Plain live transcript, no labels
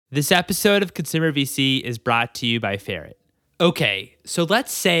This episode of Consumer VC is brought to you by Ferret. Okay, so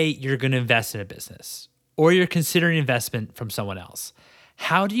let's say you're going to invest in a business, or you're considering investment from someone else.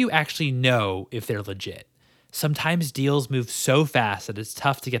 How do you actually know if they're legit? Sometimes deals move so fast that it's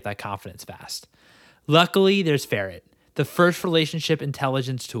tough to get that confidence fast. Luckily, there's Ferret, the first relationship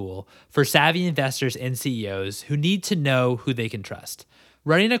intelligence tool for savvy investors and CEOs who need to know who they can trust.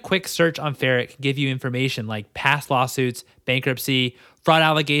 Running a quick search on Ferret can give you information like past lawsuits, bankruptcy, fraud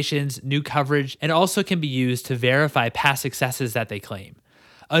allegations, new coverage, and also can be used to verify past successes that they claim.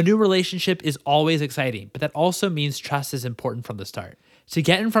 A new relationship is always exciting, but that also means trust is important from the start. To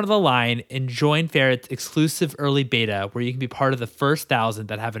get in front of the line and join Ferret's exclusive early beta, where you can be part of the first 1,000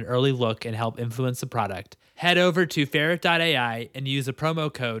 that have an early look and help influence the product, head over to ferret.ai and use the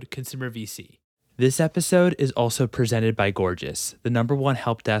promo code ConsumerVC. This episode is also presented by Gorgias, the #1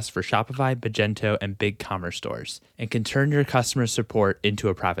 help desk for Shopify, Magento, and big commerce stores, and can turn your customer support into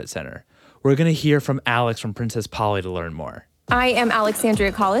a profit center. We're going to hear from Alex from Princess Polly to learn more. I am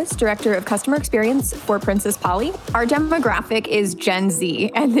Alexandria Collis, Director of Customer Experience for Princess Polly. Our demographic is Gen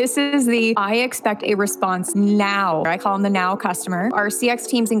Z, and this is the I expect a response now. I call them the now customer. Our CX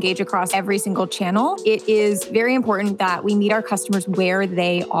teams engage across every single channel. It is very important that we meet our customers where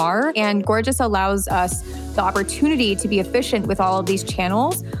they are, and Gorgias allows us the opportunity to be efficient with all of these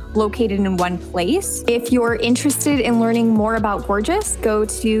channels located in one place. If you're interested in learning more about Gorgias, go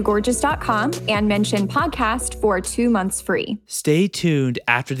to gorgias.com and mention podcast for 2 months free. Stay tuned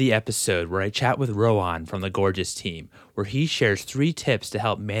after the episode where I chat with Rohan from the Gorgias team, where he shares 3 tips to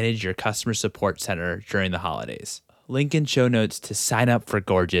help manage your customer support center during the holidays. Link in show notes to sign up for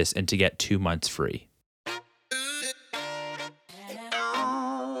Gorgias and to get 2 months free.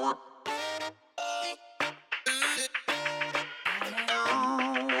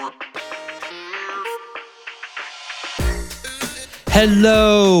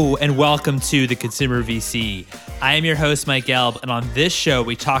 Hello, and welcome to the Consumer VC. I am your host, Mike Gelb, and on this show,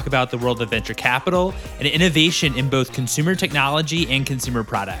 we talk about the world of venture capital and innovation in both consumer technology and consumer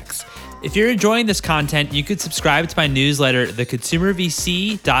products. If you're enjoying this content, you could subscribe to my newsletter,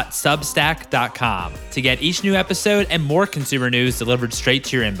 theconsumervc.substack.com, to get each new episode and more consumer news delivered straight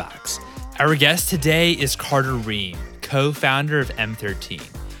to your inbox. Our guest today is Carter Reum, co-founder of M13.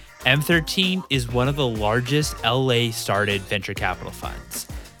 M13 is one of the largest LA-started venture capital funds.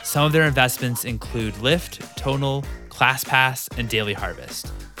 Some of their investments include Lyft, Tonal, ClassPass, and Daily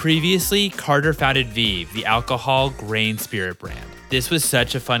Harvest. Previously, Carter founded Vive, the alcohol grain spirit brand. This was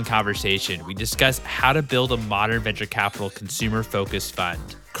such a fun conversation. We discussed how to build a modern venture capital consumer-focused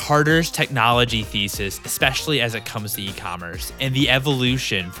fund, Carter's technology thesis, especially as it comes to e-commerce, and the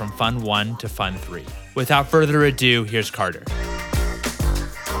evolution from Fund 1 to Fund 3. Without further ado, here's Carter.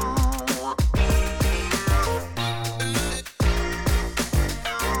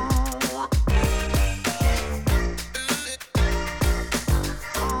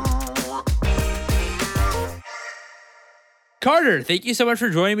 Carter, thank you so much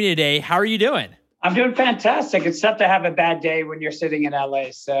for joining me today. How are you doing? I'm doing fantastic. It's tough to have a bad day when you're sitting in LA,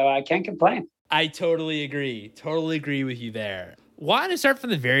 so I can't complain. I totally agree. Totally agree with you there. Wanted to start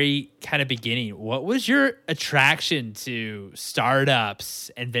from the very kind of beginning. What was your attraction to startups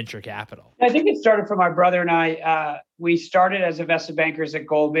and venture capital? I think it started from my brother and I. We started as investment bankers at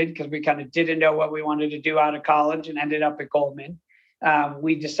Goldman because we kind of didn't know what we wanted to do out of college and ended up at Goldman.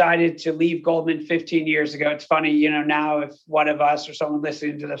 We decided to leave Goldman 15 years ago. It's funny, now if one of us or someone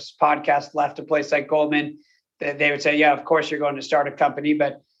listening to this podcast left a place like Goldman, they would say, yeah, of course you're going to start a company.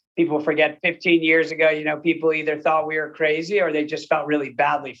 But people forget 15 years ago, people either thought we were crazy or they just felt really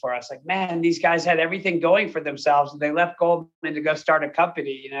badly for us. Like, man, these guys had everything going for themselves and they left Goldman to go start a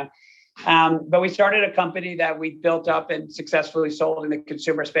company, But we started a company that we built up and successfully sold in the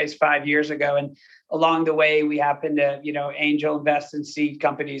consumer space 5 years ago. And along the way, we happened to, angel invest and seed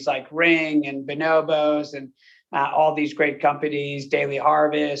companies like Ring and Bonobos and all these great companies, Daily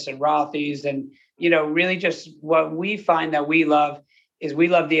Harvest and Rothy's. And, really just what we find that we love is we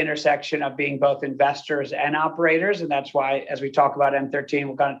love the intersection of being both investors and operators. And that's why, as we talk about M13,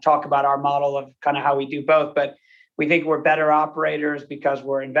 we're going to talk about our model of kind of how we do both. But we think we're better operators because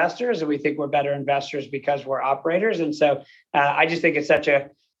we're investors, and we think we're better investors because we're operators. And so I just think it's such an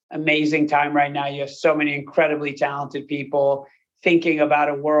amazing time right now. You have so many incredibly talented people thinking about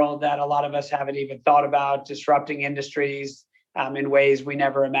a world that a lot of us haven't even thought about, disrupting industries in ways we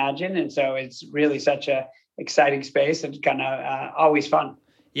never imagined. And so it's really such a exciting space and kind of always fun.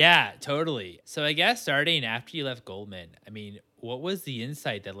 Yeah, totally. So I guess starting after you left Goldman, what was the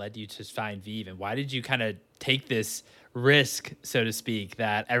insight that led you to find Vive, and why did you kind of take this risk, so to speak,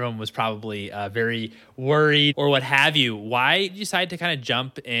 that everyone was probably very worried or what have you. Why did you decide to kind of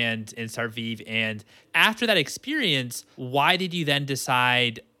jump and start Vive? And after that experience, why did you then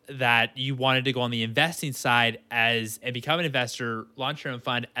decide that you wanted to go on the investing side and become an investor, launch your own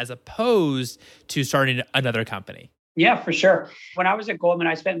fund, as opposed to starting another company? Yeah, for sure. When I was at Goldman,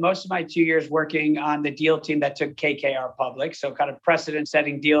 I spent most of my 2 years working on the deal team that took KKR public. So kind of precedent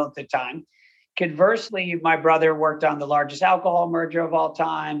setting deal at the time. Conversely, my brother worked on the largest alcohol merger of all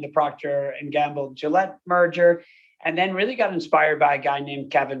time, the Procter and Gamble Gillette merger, and then really got inspired by a guy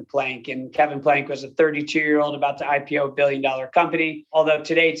named Kevin Plank. And Kevin Plank was a 32-year-old about to IPO a billion-dollar company. Although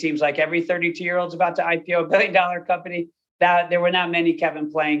today it seems like every 32-year-old is about to IPO a billion-dollar company. That there were not many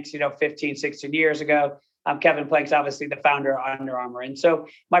Kevin Planks, 15, 16 years ago. Kevin Plank's obviously the founder of Under Armour. And so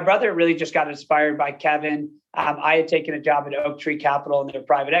my brother really just got inspired by Kevin. I had taken a job at Oak Tree Capital in their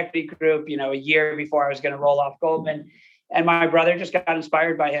private equity group, a year before I was going to roll off Goldman. And my brother just got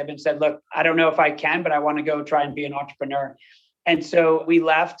inspired by him and said, look, I don't know if I can, but I want to go try and be an entrepreneur. And so we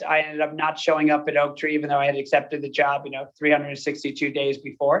left. I ended up not showing up at Oak Tree, even though I had accepted the job, 362 days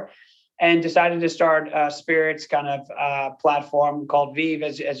before, and decided to start Spirit's kind of platform called Vive,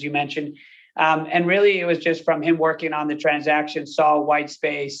 as you mentioned. And really, it was just from him working on the transaction, saw white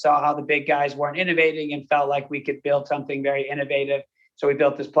space, saw how the big guys weren't innovating and felt like we could build something very innovative. So we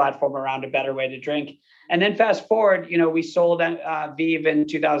built this platform around a better way to drink. And then fast forward, we sold Vive in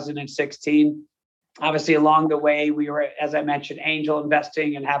 2016. Obviously, along the way, we were, as I mentioned, angel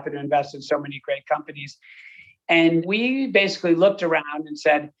investing and happy to invest in so many great companies. And we basically looked around and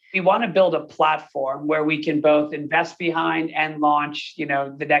said, we want to build a platform where we can both invest behind and launch,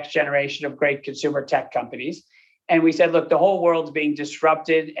 the next generation of great consumer tech companies. And we said, look, the whole world's being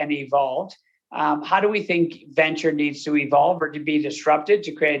disrupted and evolved. How do we think venture needs to evolve or to be disrupted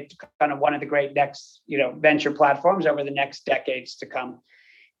to create kind of one of the great next, venture platforms over the next decades to come?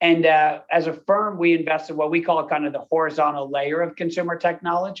 And as a firm, we invest in what we call kind of the horizontal layer of consumer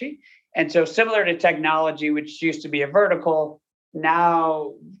technology. And so similar to technology, which used to be a vertical,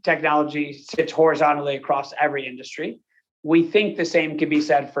 now technology sits horizontally across every industry. We think the same can be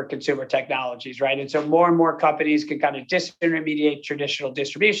said for consumer technologies, right? And so more and more companies can kind of disintermediate traditional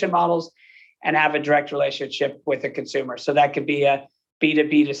distribution models and have a direct relationship with the consumer. So that could be a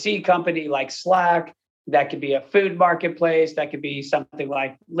B2B2C company like Slack. That could be a food marketplace. That could be something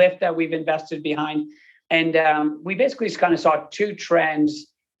like Lyft that we've invested behind. And we basically just kind of saw two trends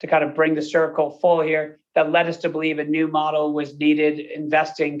to kind of bring the circle full here that led us to believe a new model was needed,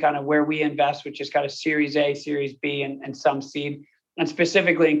 investing kind of where we invest, which is kind of Series A, Series B, and some seed, and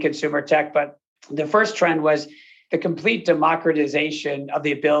specifically in consumer tech. But the first trend was the complete democratization of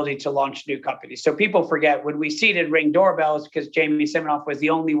the ability to launch new companies. So people forget when we seeded Ring doorbells because Jamie Siminoff was the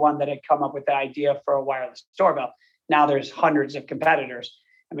only one that had come up with the idea for a wireless doorbell. Now there's hundreds of competitors.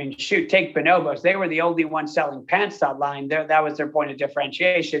 I mean, shoot, take Bonobos. They were the only ones selling pants online. That was their point of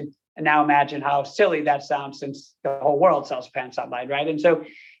differentiation. And now imagine how silly that sounds since the whole world sells pants online, right? And so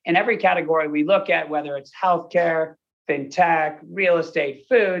in every category we look at, whether it's healthcare, fintech, real estate,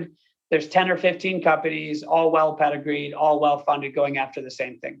 food, there's 10 or 15 companies, all well pedigreed, all well funded, going after the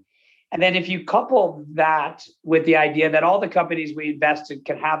same thing. And then if you couple that with the idea that all the companies we invested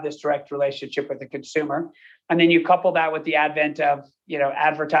can have this direct relationship with the consumer, and then you couple that with the advent of,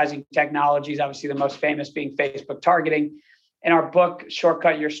 advertising technologies, obviously the most famous being Facebook targeting. In our book,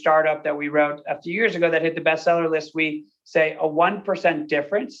 Shortcut Your Startup, that we wrote a few years ago that hit the bestseller list, we say a 1%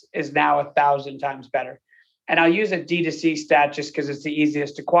 difference is now 1,000 times better. And I'll use a D2C stat just because it's the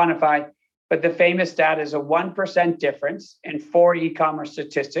easiest to quantify. But the famous stat is a 1% difference in 4 e-commerce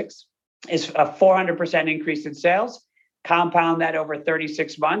statistics is a 400% increase in sales. Compound that over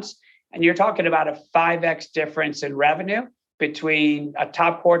 36 months. And you're talking about a 5x difference in revenue between a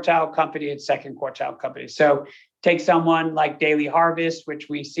top quartile company and second quartile company. So take someone like Daily Harvest, which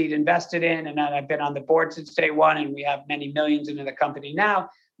we seed invested in, and I've been on the board since day one, and we have many millions into the company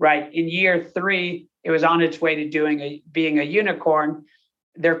now, right? In year 3, it was on its way to being a unicorn.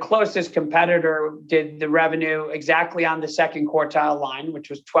 Their closest competitor did the revenue exactly on the second quartile line,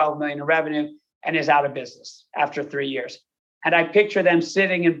 which was 12 million in revenue, and is out of business after 3 years. And I picture them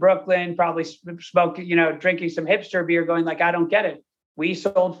sitting in Brooklyn, probably smoking, drinking some hipster beer, going like, I don't get it. We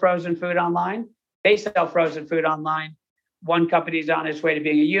sold frozen food online. They sell frozen food online. One company's on its way to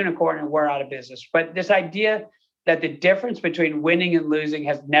being a unicorn and we're out of business. But this idea that the difference between winning and losing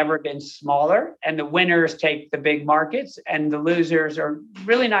has never been smaller, and the winners take the big markets and the losers are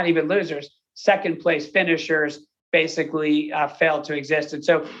really not even losers. Second place finishers basically fail to exist. And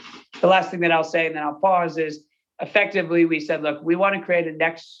so the last thing that I'll say, and then I'll pause, is effectively we said, look, we want to create a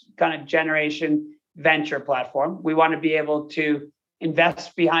next kind of generation venture platform. We want to be able to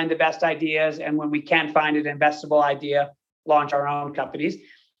invest behind the best ideas. And when we can't find an investable idea, launch our own companies.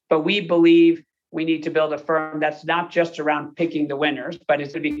 But we believe we need to build a firm that's not just around picking the winners, but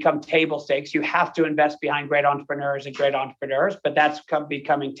it's going to become table stakes. You have to invest behind great entrepreneurs, but that's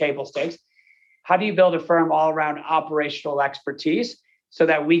becoming table stakes. How do you build a firm all around operational expertise so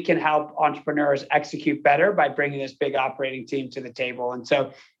that we can help entrepreneurs execute better by bringing this big operating team to the table? And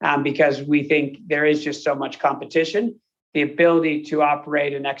so because we think there is just so much competition, the ability to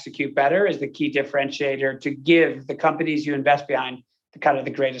operate and execute better is the key differentiator to give the companies you invest behind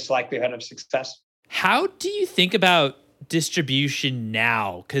the greatest likelihood of success. How do you think about distribution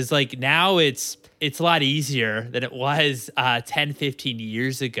now? Because now it's a lot easier than it was 10, 15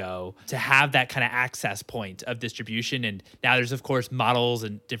 years ago to have that kind of access point of distribution. And now there's, of course, models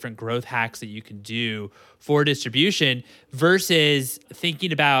and different growth hacks that you can do for distribution versus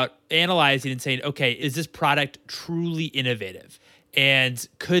thinking about analyzing and saying, okay, is this product truly innovative? And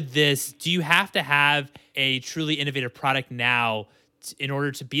do you have to have a truly innovative product now in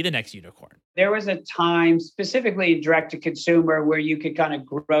order to be the next unicorn? There was a time, specifically in direct to consumer, where you could kind of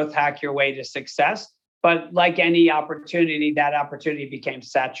growth hack your way to success. But like any opportunity, that opportunity became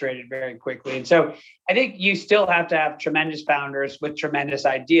saturated very quickly. And so I think you still have to have tremendous founders with tremendous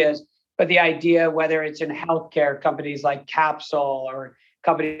ideas. But the idea, whether it's in healthcare, companies like Capsule or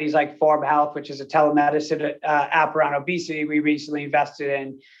companies like Form Health, which is a telemedicine app around obesity we recently invested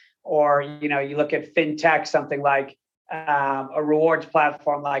in, or you look at fintech, something like a rewards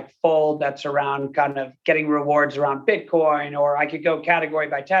platform like Fold that's around kind of getting rewards around Bitcoin, or I could go category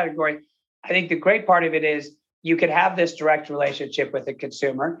by category. I think the great part of it is you could have this direct relationship with the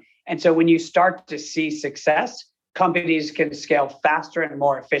consumer. And so when you start to see success, companies can scale faster and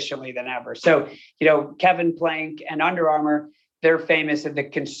more efficiently than ever. So, Kevin Plank and Under Armour, they're famous in the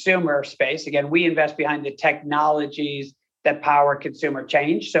consumer space. Again, we invest behind the technologies that power consumer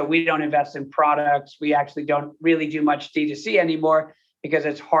change. So we don't invest in products. We actually don't really do much D2C anymore because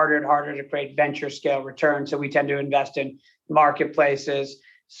it's harder and harder to create venture scale returns. So we tend to invest in marketplaces,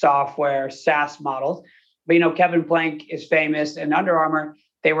 software, SaaS models. But Kevin Plank is famous, and Under Armour,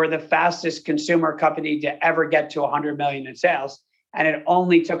 they were the fastest consumer company to ever get to 100 million in sales. And it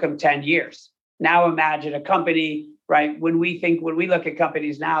only took them 10 years. Now imagine a company, right? When we look at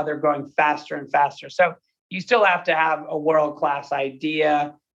companies now, they're growing faster and faster. So you still have to have a world-class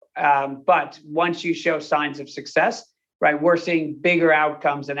idea. But once you show signs of success, right, we're seeing bigger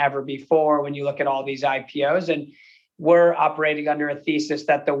outcomes than ever before when you look at all these IPOs. And we're operating under a thesis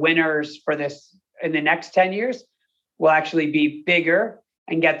that the winners for this in the next 10 years will actually be bigger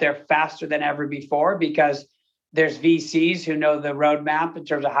and get there faster than ever before because there's VCs who know the roadmap in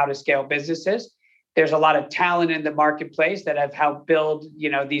terms of how to scale businesses. There's a lot of talent in the marketplace that have helped build,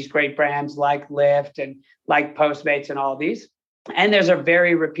 these great brands like Lyft and like Postmates and all these. And there's a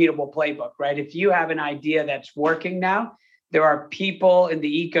very repeatable playbook, right? If you have an idea that's working now, there are people in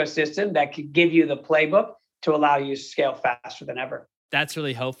the ecosystem that could give you the playbook to allow you to scale faster than ever. That's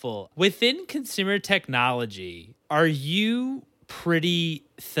really helpful. Within consumer technology, are you pretty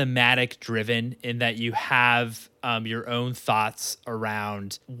thematic driven in that you have your own thoughts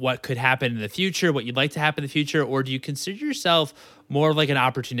around what could happen in the future, what you'd like to happen in the future, or do you consider yourself more like an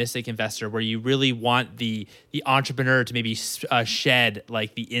opportunistic investor where you really want the entrepreneur to maybe shed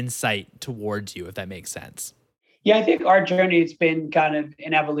like the insight towards you, if that makes sense? Yeah, I think our journey, it's been kind of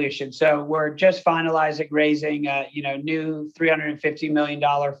an evolution. So we're just finalizing raising a new $350 million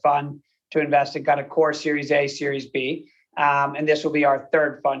fund to invest in kind of core Series A, Series B. And this will be our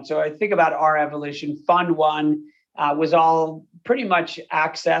third fund. So I think about our evolution. Fund one was all pretty much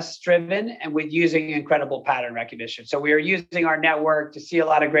access driven and with using incredible pattern recognition. So we were using our network to see a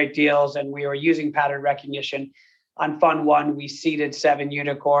lot of great deals, and we were using pattern recognition. On fund one, we seeded 7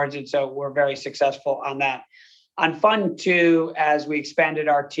 unicorns. And so we're very successful on that. On fund two, as we expanded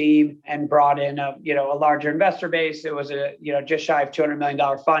our team and brought in a larger investor base, it was a just shy of $200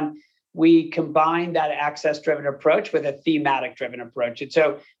 million fund. We combined that access-driven approach with a thematic-driven approach. And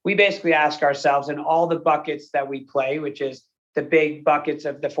so we basically ask ourselves in all the buckets that we play, which is the big buckets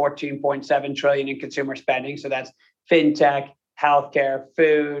of the 14.7 trillion in consumer spending. So that's fintech, healthcare,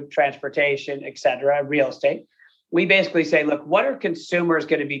 food, transportation, et cetera, real estate. We basically say, look, what are consumers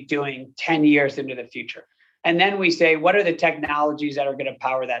going to be doing 10 years into the future? And then we say, what are the technologies that are going to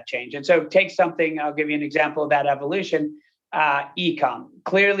power that change? And so take something, I'll give you an example of that evolution. E-com.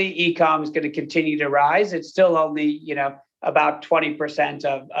 Clearly, e-com is going to continue to rise. It's still only, about 20%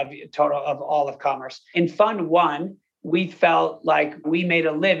 of total of all of commerce. In fund one, we felt like we made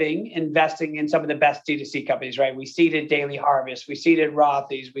a living investing in some of the best D2C companies, right? We seeded Daily Harvest, we seeded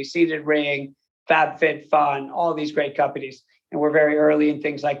Rothy's, we seeded Ring, FabFitFun, all these great companies. And we're very early in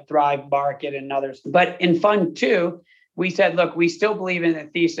things like Thrive Market and others. But in Fund 2, we said, look, we still believe in the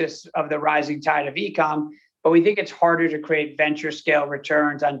thesis of the rising tide of e-com, but we think it's harder to create venture scale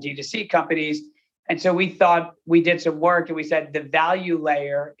returns on D2C companies. And so we thought, we did some work and we said the value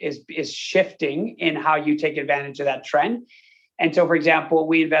layer is shifting in how you take advantage of that trend. And so, for example,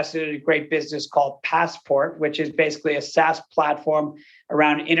 we invested in a great business called Passport, which is basically a SaaS platform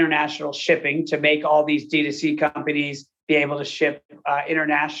around international shipping to make all these D2C companies be able to ship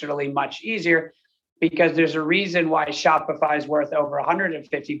internationally much easier, because there's a reason why Shopify is worth over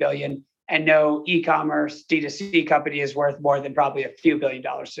 150 billion and no e-commerce D2C company is worth more than probably a few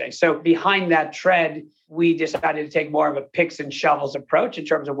 $billions today. So behind that trend, we decided to take more of a picks and shovels approach in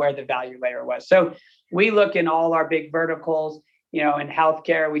terms of where the value layer was. So we look in all our big verticals, in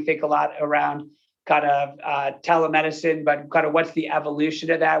healthcare, we think a lot around kind of telemedicine, but kind of what's the evolution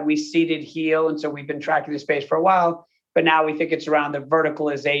of that? We seeded Heal, and so we've been tracking the space for a while. But now we think it's around the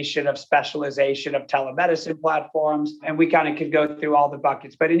verticalization of specialization of telemedicine platforms. And we kind of could go through all the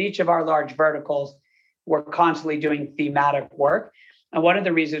buckets. But in each of our large verticals, we're constantly doing thematic work. And one of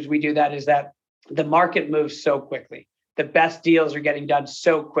the reasons we do that is that the market moves so quickly. The best deals are getting done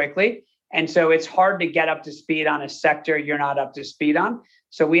so quickly. And so it's hard to get up to speed on a sector you're not up to speed on.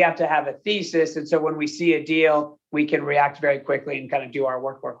 So we have to have a thesis. And so when we see a deal, we can react very quickly and kind of do our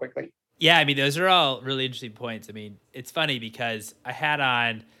work more quickly. Yeah, I mean, those are all really interesting points. I mean, it's funny because I had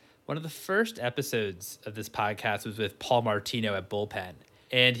on one of the first episodes of this podcast was with Paul Martino at Bullpen.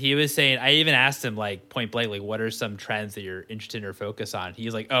 And he was saying, I even asked him like point blank, like, what are some trends that you're interested in or focus on?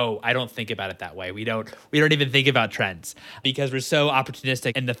 He's like, oh, I don't think about it that way. We don't even think about trends because we're so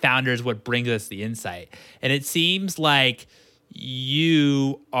opportunistic, and the founder is what brings us the insight. And it seems like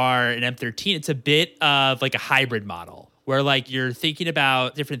you are an M13. It's a bit of like a hybrid model where like you're thinking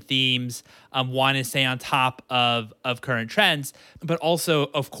about different themes, want to stay on top of current trends, but also,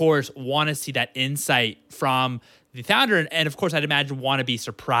 of course, want to see that insight from the founder. And of course, I'd imagine want to be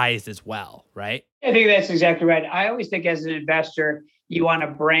surprised as well, right? I think that's exactly right. I always think as an investor, you want a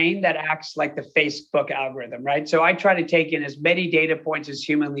brain that acts like the Facebook algorithm, right? So I try to take in as many data points as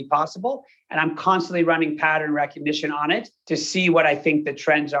humanly possible, and I'm constantly running pattern recognition on it to see what I think the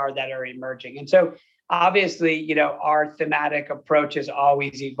trends are that are emerging. And so obviously, our thematic approach is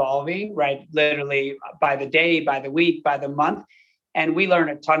always evolving, right? Literally by the day, by the week, by the month. And we learn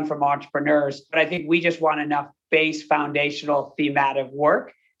a ton from entrepreneurs, but I think we just want enough base foundational thematic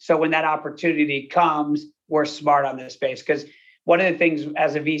work. So when that opportunity comes, we're smart on this space. Because one of the things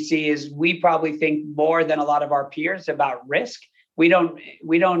as a VC is we probably think more than a lot of our peers about risk. We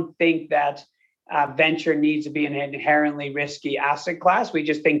don't think that venture needs to be an inherently risky asset class. We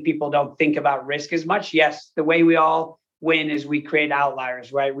just think people don't think about risk as much. Yes, the way we all win is we create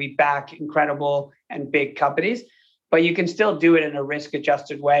outliers, right? We back incredible and big companies, but you can still do it in a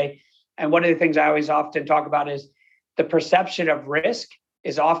risk-adjusted way. And one of the things I always often talk about is the perception of risk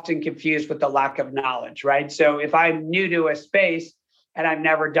is often confused with the lack of knowledge, right? So if I'm new to a space and I've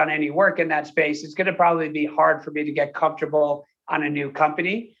never done any work in that space, it's going to probably be hard for me to get comfortable on a new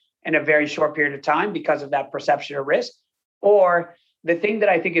company in a very short period of time because of that perception of risk. Or the thing that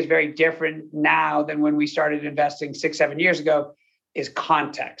I think is very different now than when we started investing 6-7 years ago is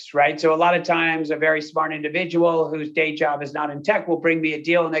context, right? So a lot of times a very smart individual whose day job is not in tech will bring me a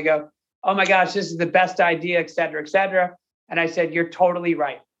deal and they go, oh my gosh, this is the best idea, et cetera, et cetera. And I said, you're totally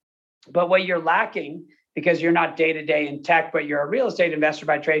right. But what you're lacking, because you're not day-to-day in tech, but you're a real estate investor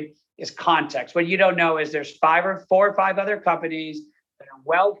by trade, is context. What you don't know is there's 4 or 5 other companies that are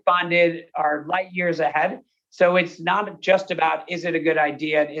well-funded, are light years ahead. So it's not just about, is it a good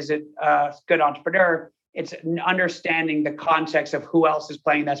idea? Is it a good entrepreneur? It's understanding the context of who else is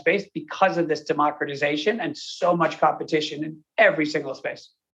playing that space because of this democratization and so much competition in every single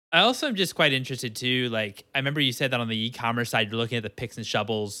space. I also am just quite interested too. Like, I remember you said that on the e-commerce side, you're looking at the picks and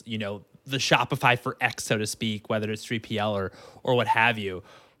shovels, the Shopify for X, so to speak, whether it's 3PL or what have you.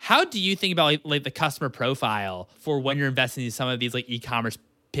 How do you think about like the customer profile for when you're investing in some of these like e-commerce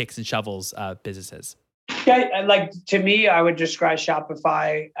picks and shovels businesses? Yeah, like to me, I would describe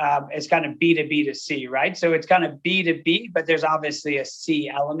Shopify as kind of B2B to C, right? So it's kind of B2B, but there's obviously a C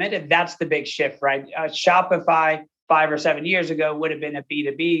element, and that's the big shift, right? Shopify 5 or 7 years ago would have been a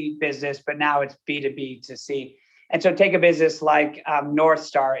B2B business, but now it's B2B to C. And so take a business like North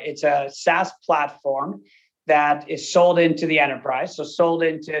Star. It's a SaaS platform that is sold into the enterprise, so sold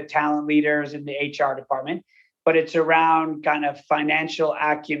into talent leaders in the HR department, but it's around kind of financial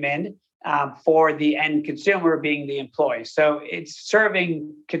acumen for the end consumer being the employee. So it's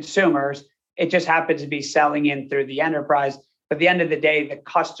serving consumers. It just happens to be selling in through the enterprise, But at the end of the day, the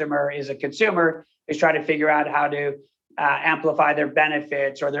customer is a consumer who's trying to figure out how to amplify their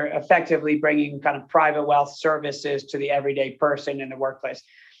benefits, or they're effectively bringing kind of private wealth services to the everyday person in the workplace.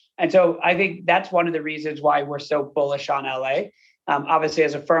 And so I think that's one of the reasons why we're so bullish on LA. Obviously,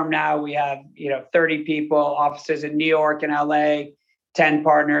 as a firm now, we have 30 people, offices in New York and LA, 10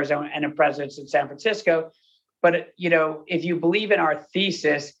 partners, and a presence in San Francisco. But if you believe in our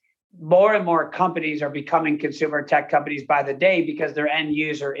thesis, more and more companies are becoming consumer tech companies by the day because their end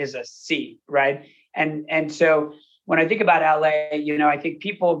user is a C, right? And so when I think about LA, I think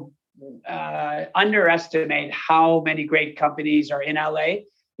people underestimate how many great companies are in LA.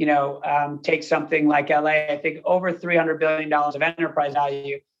 Take something like LA. I think over $300 billion of enterprise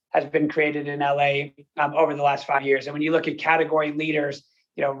value has been created in LA over the last 5 years. And when you look at category leaders,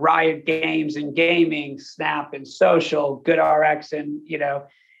 Riot Games and gaming, Snap and social, GoodRx and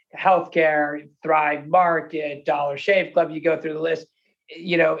healthcare, Thrive Market, Dollar Shave Club, you go through the list.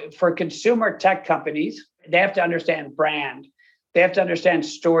 For consumer tech companies, they have to understand brand. They have to understand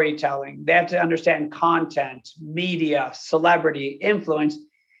storytelling. They have to understand content, media, celebrity, influence.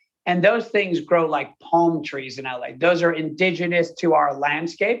 And those things grow like palm trees in LA. Those are indigenous to our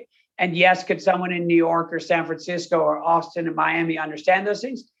landscape. And yes, could someone in New York or San Francisco or Austin and Miami understand those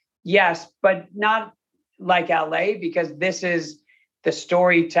things? Yes, but not like LA, because this is the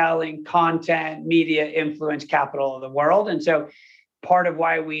storytelling, content, media, influence capital of the world. And so part of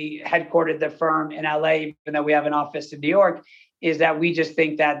why we headquartered the firm in LA, even though we have an office in New York, is that we just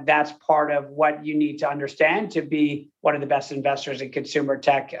think that that's part of what you need to understand to be one of the best investors in consumer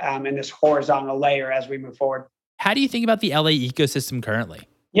tech in this horizontal layer as we move forward. How do you think about the LA ecosystem currently?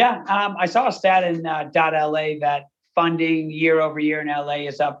 Yeah, I saw a stat in .LA that funding year over year in LA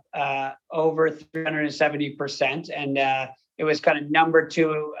is up over 370%. And it was kind of number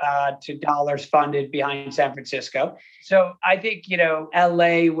two to dollars funded behind San Francisco. So I think,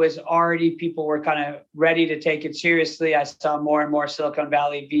 LA was already, people were kind of ready to take it seriously. I saw more and more Silicon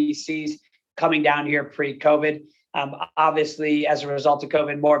Valley VCs coming down here pre-COVID. Obviously, as a result of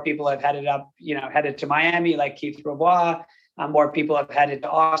COVID, more people have headed to Miami, like Keith Rabois. More people have headed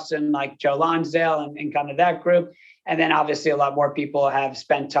to Austin, like Joe Lonsdale and kind of that group. And then obviously a lot more people have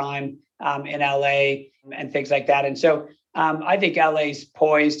spent time in LA and things like that. And so I think LA's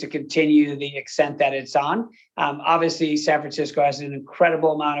poised to continue the extent that it's on. Obviously, San Francisco has an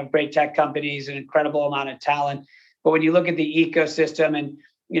incredible amount of great tech companies, an incredible amount of talent. But when you look at the ecosystem and,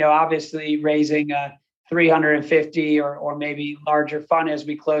 obviously raising a 350 or maybe larger fund as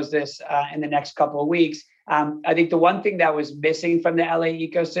we close this in the next couple of weeks, I think the one thing that was missing from the LA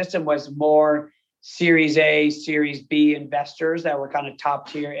ecosystem was more Series A, Series B investors that were kind of top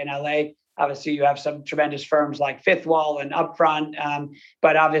tier in LA. Obviously, you have some tremendous firms like Fifth Wall and Upfront,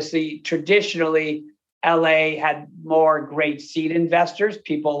 but obviously, traditionally, LA had more great seed investors,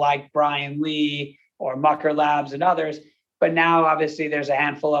 people like Brian Lee or Mucker Labs and others. But now, obviously, there's a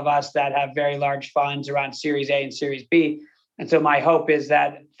handful of us that have very large funds around Series A and Series B. And so my hope is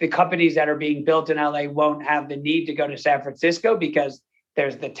that the companies that are being built in LA won't have the need to go to San Francisco, because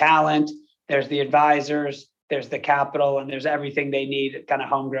there's the talent, there's the advisors, there's the capital, and there's everything they need kind of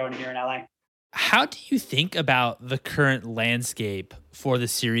homegrown here in LA. How do you think about the current landscape for the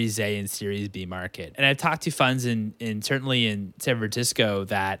Series A and Series B market? And I've talked to funds in certainly in San Francisco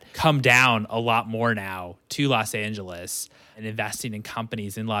that come down a lot more now to Los Angeles and investing in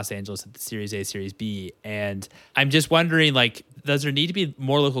companies in Los Angeles at the Series A, Series B. And I'm just wondering, does there need to be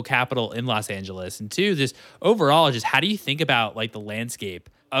more local capital in Los Angeles? And two, just overall, just how do you think about the landscape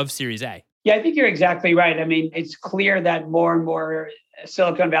of Series A? Yeah, I think you're exactly right. I mean, it's clear that more and more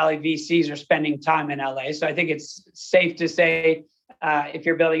Silicon Valley VCs are spending time in LA. So I think it's safe to say if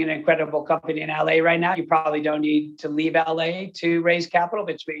you're building an incredible company in LA right now, you probably don't need to leave LA to raise capital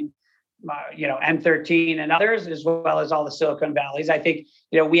between M13 and others, as well as all the Silicon Valleys. I think,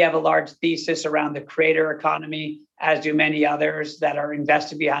 we have a large thesis around the creator economy, as do many others that are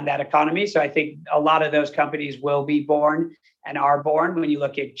invested behind that economy. So I think a lot of those companies will be born and are born. When you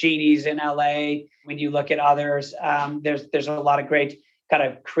look at Genies in LA, when you look at others, there's a lot of great kind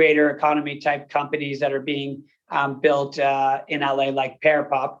of creator economy type companies that are being built in LA, like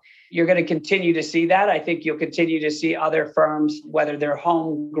Pearpop. You're going to continue to see that. I think you'll continue to see other firms, whether they're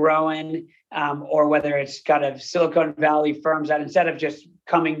homegrown or whether it's kind of Silicon Valley firms that instead of just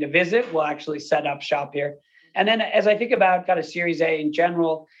coming to visit, will actually set up shop here. And then as I think about kind of Series A in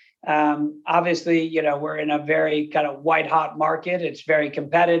general, obviously, we're in a very kind of white hot market. It's very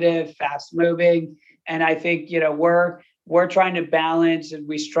competitive, fast moving. And I think, we're trying to balance, and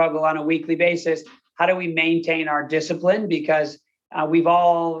we struggle on a weekly basis. How do we maintain our discipline? Because we've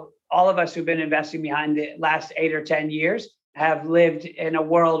all of us who've been investing behind the last 8 or 10 years, have lived in a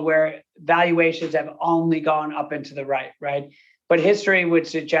world where valuations have only gone up and to the right, right? But history would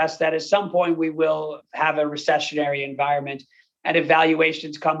suggest that at some point we will have a recessionary environment. And if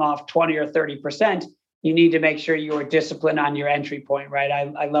valuations come off 20 or 30%, you need to make sure you are disciplined on your entry point, right?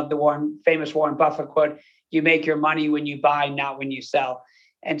 I love the famous Warren Buffett quote, you make your money when you buy, not when you sell.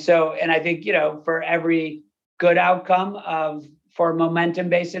 And I think, for every good outcome for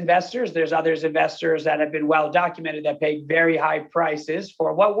momentum-based investors, there's others investors that have been well documented that paid very high prices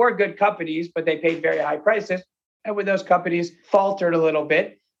for what were good companies, but they paid very high prices. And when those companies faltered a little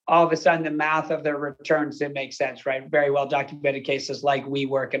bit, all of a sudden the math of their returns didn't make sense, right? Very well documented cases like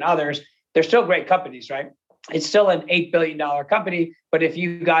WeWork and others. They're still great companies, right? It's still an $8 billion company, but if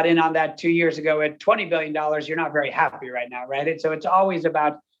you got in on that 2 years ago at $20 billion, you're not very happy right now, right? And so it's always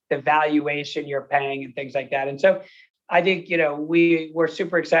about the valuation you're paying and things like that. And so I think, we're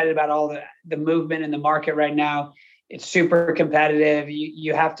super excited about all the movement in the market right now. It's super competitive.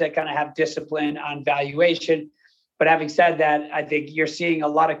 You have to kind of have discipline on valuation. But having said that, I think you're seeing a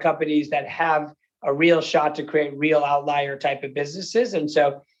lot of companies that have a real shot to create real outlier type of businesses. And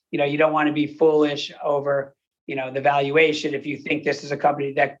so, you don't want to be foolish over, the valuation. If you think this is a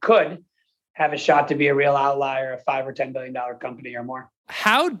company that could have a shot to be a real outlier, a $5 or $10 billion company or more.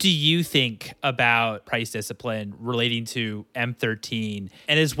 How do you think about price discipline relating to M13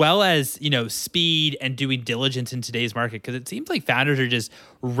 and as well as, speed and doing diligence in today's market? Because it seems like founders are just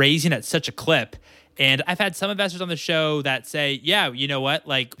raising at such a clip. And I've had some investors on the show that say, yeah, you know what,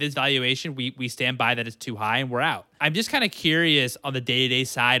 like this valuation, we stand by that it's too high and we're out. I'm just kind of curious on the day-to-day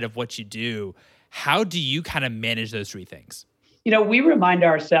side of what you do. How do you kind of manage those three things? We remind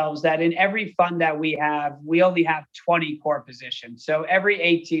ourselves that in every fund that we have, we only have 20 core positions. So every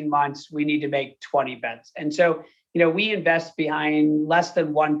 18 months, we need to make 20 bets. And so, we invest behind less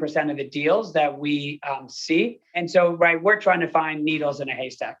than 1% of the deals that we see. And so, right, we're trying to find needles in a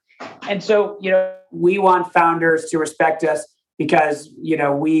haystack. And so, we want founders to respect us because,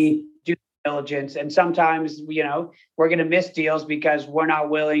 we do diligence. And sometimes, we're going to miss deals because we're not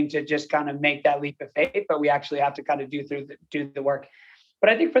willing to just kind of make that leap of faith, but we actually have to kind of do the work. But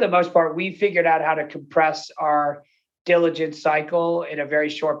I think for the most part, we figured out how to compress our diligence cycle in a very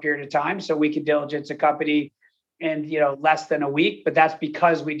short period of time. So we can diligence a company in, less than a week, but that's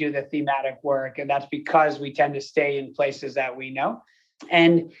because we do the thematic work. And that's because we tend to stay in places that we know.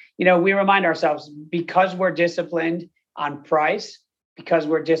 And, we remind ourselves because we're disciplined on price, because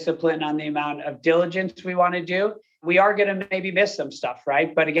we're disciplined on the amount of diligence we want to do, we are going to maybe miss some stuff,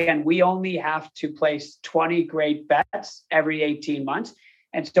 right? But again, we only have to place 20 great bets every 18 months.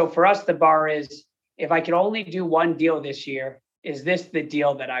 And so for us, the bar is, if I can only do one deal this year, is this the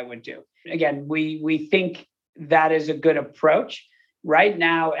deal that I would do? Again, we think that is a good approach. Right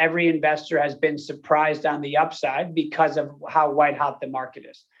now, every investor has been surprised on the upside because of how white hot the market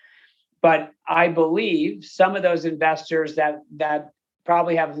is. But I believe some of those investors that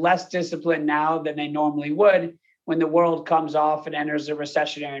probably have less discipline now than they normally would when the world comes off and enters a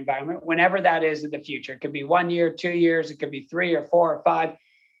recessionary environment, whenever that is in the future. It could be 1 year, 2 years, it could be 3 or 4 or 5.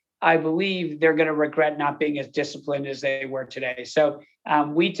 I believe they're going to regret not being as disciplined as they were today. So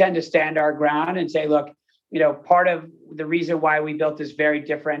we tend to stand our ground and say, look, part of the reason why we built this very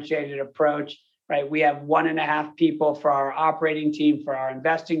differentiated approach, right? We have 1.5 people for our operating team, for our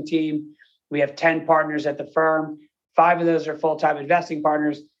investing team. We have 10 partners at the firm. 5 of those are full-time investing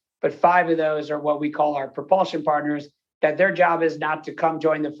partners, but 5 of those are what we call our propulsion partners, that their job is not to come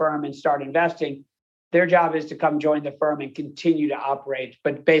join the firm and start investing. Their job is to come join the firm and continue to operate.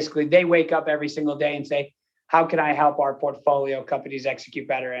 But basically, they wake up every single day and say, how can I help our portfolio companies execute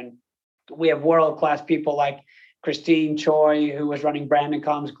better? And we have world-class people like Christine Choi, who was running brand and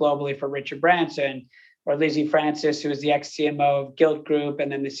comms globally for Richard Branson, or Lizzie Francis, who is the ex-CMO of Gilt Group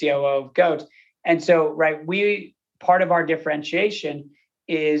and then the COO of Goat. And so, right, part of our differentiation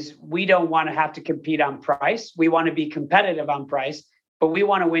is we don't want to have to compete on price. We want to be competitive on price, but we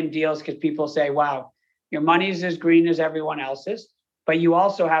want to win deals because people say, wow, your money is as green as everyone else's, but you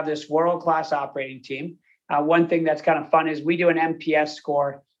also have this world-class operating team. One thing that's kind of fun is we do an NPS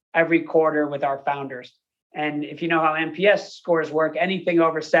score every quarter with our founders. And if you know how NPS scores work, anything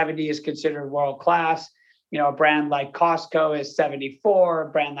over 70 is considered world-class. A brand like Costco is 74, a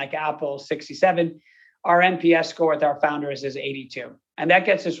brand like Apple is 67. Our NPS score with our founders is 82. And that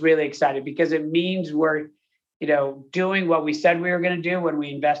gets us really excited because it means we're, doing what we said we were going to do when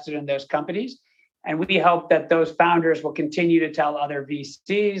we invested in those companies. And we hope that those founders will continue to tell other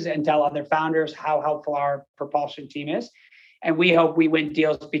VCs and tell other founders how helpful our propulsion team is. And we hope we win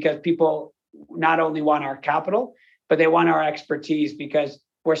deals because people not only want our capital, but they want our expertise because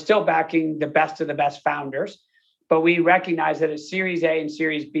we're still backing the best of the best founders. But we recognize that at Series A and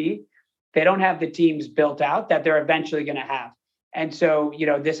Series B, they don't have the teams built out that they're eventually going to have. And so,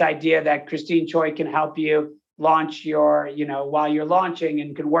 this idea that Christine Choi can help you launch your, while you're launching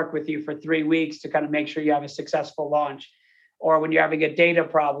and can work with you for 3 weeks to kind of make sure you have a successful launch. Or when you're having a data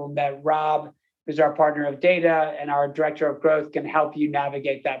problem, that Rob, who's our partner of data and our director of growth, can help you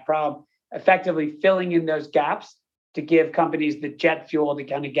navigate that problem, effectively filling in those gaps to give companies the jet fuel to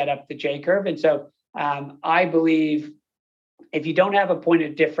kind of get up the J curve. And so I believe if you don't have a point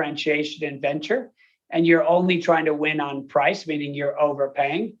of differentiation in venture and you're only trying to win on price, meaning you're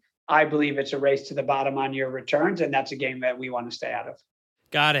overpaying, I believe it's a race to the bottom on your returns. And that's a game that we want to stay out of.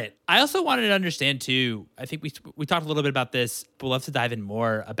 Got it. I also wanted to understand too, I think we talked a little bit about this, but we'll have to dive in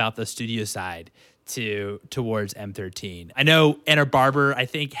more about the studio side towards M13. I know Anna Barber, I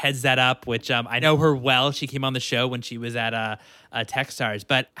think, heads that up, which I know her well. She came on the show when she was at Techstars.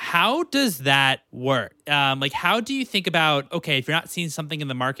 But how does that work? How do you think about, okay, if you're not seeing something in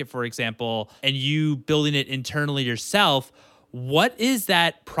the market, for example, and you building it internally yourself, what is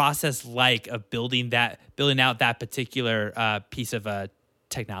that process like of building out that particular piece of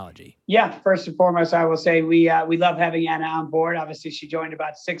technology? Yeah, first and foremost, I will say we love having Anna on board. Obviously, she joined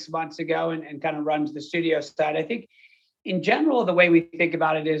about 6 months ago and kind of runs the studio side. I think in general, the way we think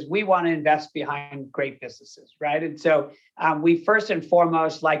about it is we want to invest behind great businesses, right? And so we first and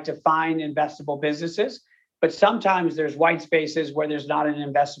foremost like to find investable businesses, but sometimes there's white spaces where there's not an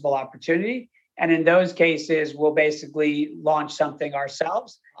investable opportunity. And in those cases, we'll basically launch something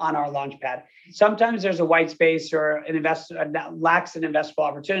ourselves on our launchpad. Sometimes there's a white space or an investor that lacks an investable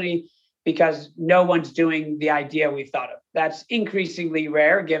opportunity because no one's doing the idea we've thought of. That's increasingly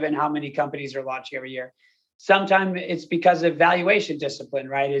rare given how many companies are launching every year. Sometimes it's because of valuation discipline,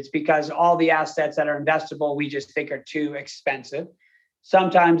 right? It's because all the assets that are investable, we just think are too expensive.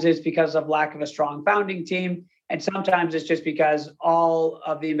 Sometimes it's because of lack of a strong founding team. And sometimes it's just because all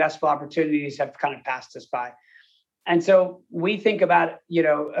of the investable opportunities have kind of passed us by. And so we think about,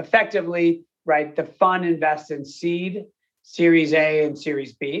 effectively, right, the fund invests in seed, Series A, and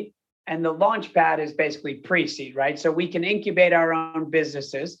Series B. And the launch pad is basically pre-seed, right? So we can incubate our own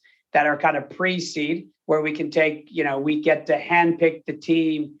businesses that are kind of pre-seed, where we can take, we get to handpick the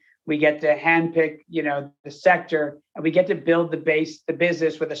team, we get to handpick, the sector, and we get to build the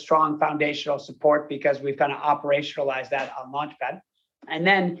business with a strong foundational support because we've kind of operationalized that on Launchpad. And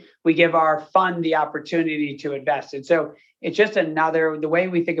then we give our fund the opportunity to invest. And so it's just the way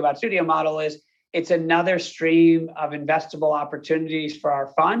we think about studio model is it's another stream of investable opportunities for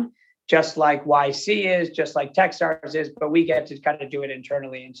our fund, just like YC is, just like Techstars is, but we get to kind of do it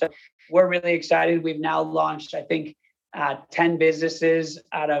internally. And so we're really excited. We've now launched, I think, 10 businesses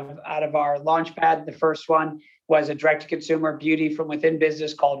out of our launchpad. The first one was a direct-to-consumer beauty from within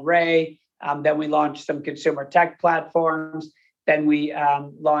business called Ray. Then we launched some consumer tech platforms. Then we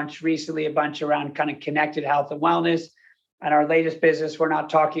launched recently a bunch around kind of connected health and wellness. And our latest business we're not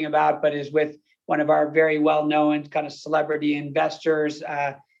talking about, but is with one of our very well-known kind of celebrity investors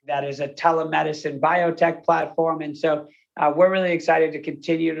that is a telemedicine biotech platform. And so we're really excited to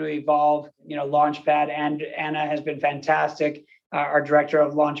continue to evolve, Launchpad. And Anna has been fantastic, our director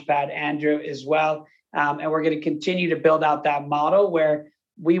of Launchpad, Andrew, as well. And we're going to continue to build out that model where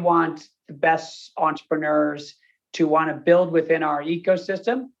we want the best entrepreneurs to want to build within our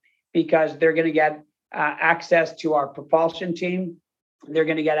ecosystem because they're going to get access to our propulsion team. They're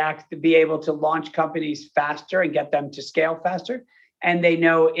going to be able to launch companies faster and get them to scale faster. And they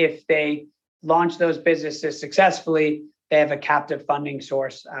know if they launch those businesses successfully, they have a captive funding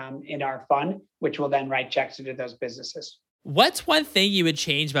source in our fund, which will then write checks into those businesses. What's one thing you would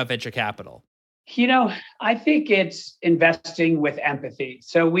change about venture capital? I think it's investing with empathy.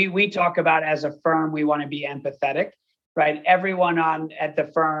 So we talk about as a firm, we want to be empathetic, right? Everyone at the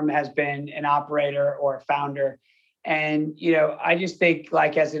firm has been an operator or a founder. And, I just think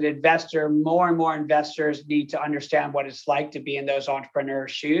like as an investor, more and more investors need to understand what it's like to be in those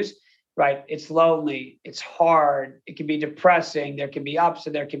entrepreneurs' shoes, right? It's lonely, it's hard, it can be depressing, there can be ups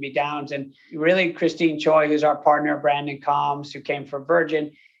and there can be downs. And really, Christine Choi, who's our partner, Brandon Combs, who came from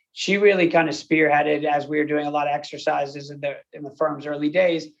Virgin, she really kind of spearheaded as we were doing a lot of exercises in the firm's early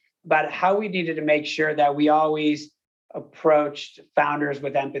days about how we needed to make sure that we always approached founders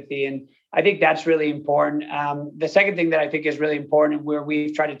with empathy. And I think that's really important. The second thing that I think is really important where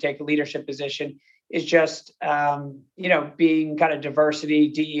we've tried to take a leadership position is just, being kind of diversity,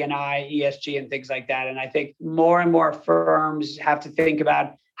 DE&I, ESG, and things like that. And I think more and more firms have to think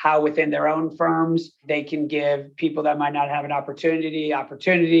about how within their own firms they can give people that might not have an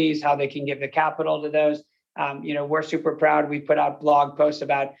opportunities, how they can give the capital to those. We're super proud. We put out blog posts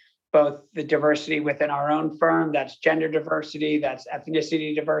about both the diversity within our own firm, that's gender diversity, that's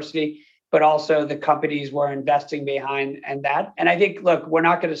ethnicity diversity, but also the companies we're investing behind and that. And I think, look, we're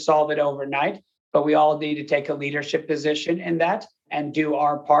not going to solve it overnight, but we all need to take a leadership position in that and do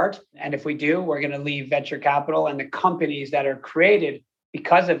our part. And if we do, we're going to leave venture capital and the companies that are created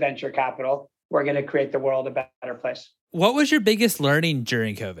because of venture capital, we're going to create the world a better place. What was your biggest learning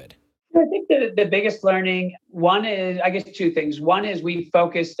during COVID? I think the biggest learning, one is, I guess, two things. One is we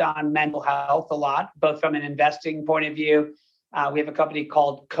focused on mental health a lot, both from an investing point of view. We have a company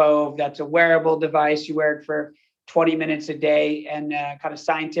called Cove that's a wearable device. You wear it for 20 minutes a day and kind of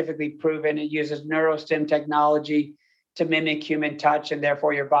scientifically proven. It uses neurostim technology to mimic human touch, and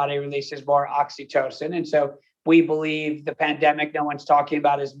therefore your body releases more oxytocin. And so we believe the pandemic no one's talking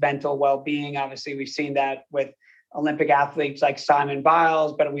about is mental well-being. Obviously, we've seen that with Olympic athletes like Simon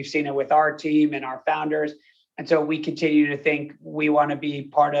Biles, but we've seen it with our team and our founders. And so we continue to think we want to be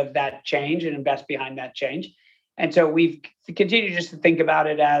part of that change and invest behind that change. And so we've continued just to think about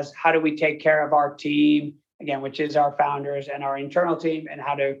it as how do we take care of our team, again, which is our founders and our internal team, and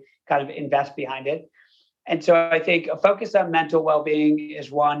how to kind of invest behind it. And so I think a focus on mental well-being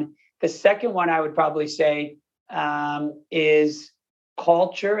is one. The second one I would probably say is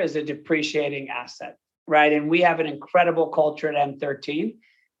culture is a depreciating asset. Right. And we have an incredible culture at M13,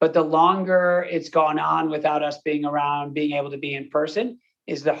 but the longer it's gone on without us being around, being able to be in person,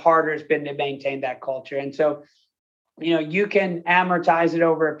 is the harder it's been to maintain that culture. And so, you can amortize it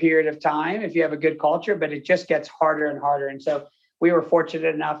over a period of time if you have a good culture, but it just gets harder and harder. And so we were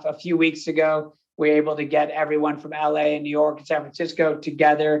fortunate enough a few weeks ago, we were able to get everyone from LA and New York and San Francisco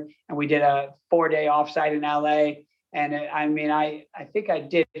together. And we did a 4-day offsite in LA. And I think I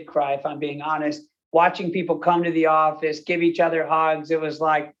did cry, if I'm being honest. Watching people come to the office, give each other hugs. It was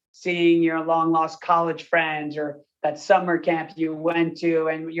like seeing your long lost college friends or that summer camp you went to.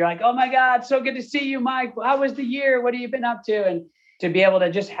 And you're like, oh my God, so good to see you, Mike. How was the year? What have you been up to? And to be able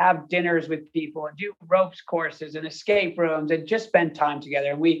to just have dinners with people and do ropes courses and escape rooms and just spend time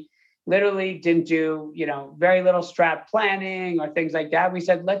together. And we literally didn't do, very little strat planning or things like that. We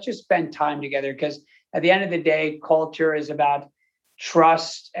said, let's just spend time together, because at the end of the day, culture is about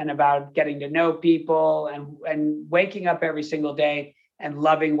trust and about getting to know people and waking up every single day and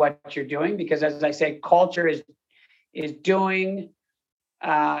loving what you're doing. Because as I say, culture is doing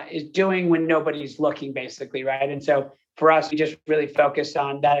when nobody's looking, basically, right? And so for us, we just really focused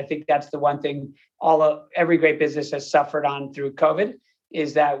on that. I think that's the one thing every great business has suffered on through COVID,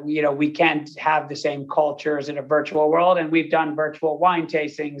 is that we can't have the same cultures in a virtual world. And we've done virtual wine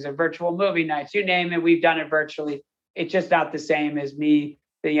tastings and virtual movie nights, you name it, we've done it virtually. It's just not the same as me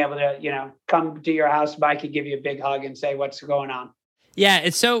being able to, come to your house, Mike, and give you a big hug and say, what's going on? Yeah,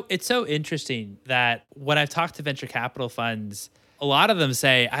 it's so interesting that when I've talked to venture capital funds, a lot of them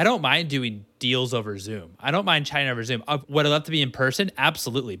say, I don't mind doing deals over Zoom. I don't mind chatting over Zoom. Would I love to be in person?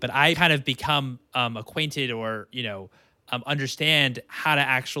 Absolutely. But I kind of become acquainted or, understand how to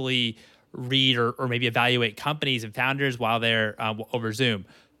actually read or maybe evaluate companies and founders while they're over Zoom.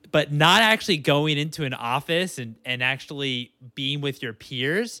 But not actually going into an office and actually being with your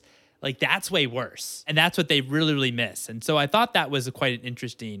peers, like that's way worse. And that's what they really, really miss. And so I thought that was quite an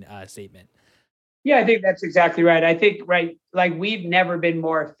interesting statement. Yeah, I think that's exactly right. I think, right, like we've never been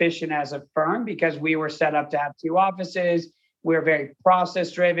more efficient as a firm because we were set up to have 2 offices. We're very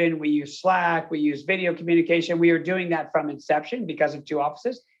process driven. We use Slack, we use video communication. We were doing that from inception because of 2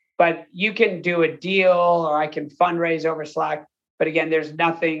 offices. But you can do a deal or I can fundraise over Slack. But again, there's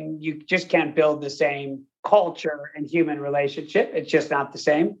nothing, you just can't build the same culture and human relationship. It's just not the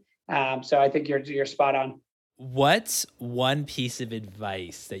same. So I think you're spot on. What's one piece of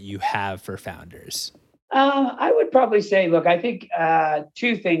advice that you have for founders? I would probably say, look, I think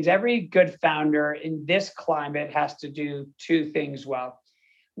 2 things. Every good founder in this climate has to do 2 things well.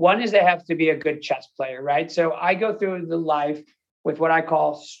 One is they have to be a good chess player, right? So I go through the life with what I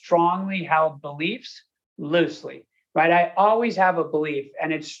call strongly held beliefs loosely. Right? I always have a belief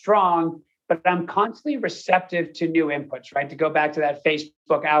and it's strong, but I'm constantly receptive to new inputs, right? To go back to that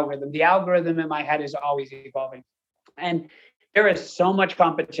Facebook algorithm, the algorithm in my head is always evolving. And there is so much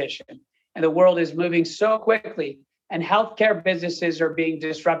competition and the world is moving so quickly, and healthcare businesses are being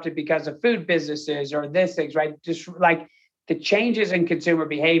disrupted because of food businesses or this things, right? Just like the changes in consumer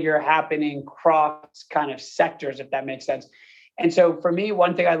behavior happening across kind of sectors, if that makes sense. And so for me,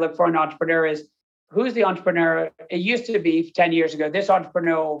 one thing I look for in an entrepreneur is, who's the entrepreneur? It used to be 10 years ago, this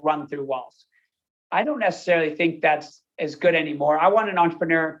entrepreneur will run through walls. I don't necessarily think that's as good anymore. I want an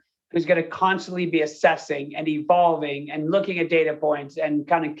entrepreneur who's going to constantly be assessing and evolving and looking at data points and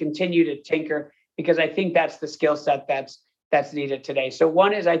kind of continue to tinker, because I think that's the skill set that's that's needed today. So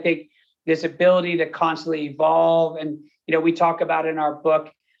one is, I think, this ability to constantly evolve. And, we talk about in our book,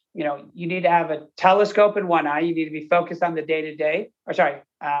 you need to have a telescope in one eye. You need to be focused on the day-to-day,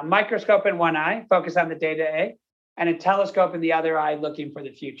 microscope in one eye, focus on the day-to-day, and a telescope in the other eye looking for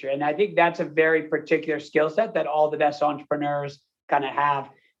the future. And I think that's a very particular skill set that all the best entrepreneurs kind of have.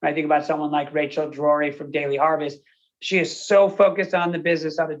 When I think about someone like Rachel Drury from Daily Harvest, she is so focused on the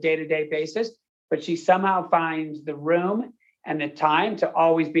business on a day-to-day basis, but she somehow finds the room and the time to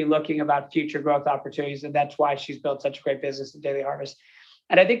always be looking about future growth opportunities. And that's why she's built such a great business at Daily Harvest.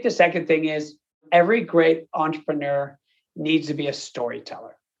 And I think the second thing is every great entrepreneur needs to be a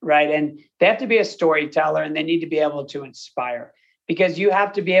storyteller, right? And they have to be a storyteller, and they need to be able to inspire, because you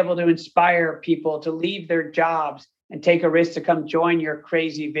have to be able to inspire people to leave their jobs and take a risk to come join your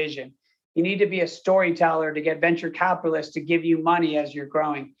crazy vision. You need to be a storyteller to get venture capitalists to give you money as you're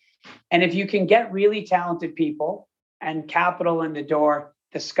growing. And if you can get really talented people and capital in the door,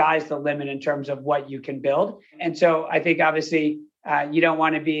 the sky's the limit in terms of what you can build. And so I think obviously you don't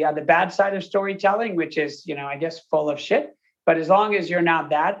want to be on the bad side of storytelling, which is, I guess, full of shit. But as long as you're not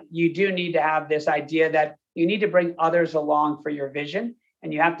that, you do need to have this idea that you need to bring others along for your vision,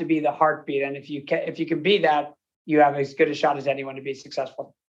 and you have to be the heartbeat. And if you can be that, you have as good a shot as anyone to be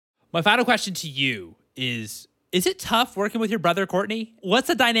successful. My final question to you is it tough working with your brother, Courtney? What's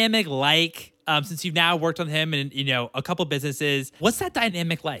the dynamic like since you've now worked on him and, a couple businesses? What's that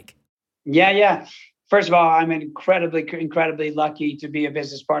dynamic like? Yeah. First of all, I'm incredibly lucky to be a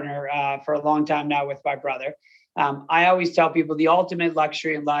business partner for a long time now with my brother. I always tell people the ultimate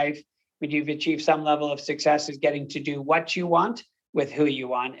luxury in life, when you've achieved some level of success, is getting to do what you want with who you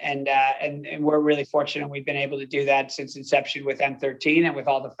want. And we're really fortunate we've been able to do that since inception with M13 and with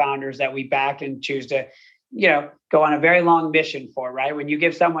all the founders that we back and choose to, go on a very long mission for, right? When you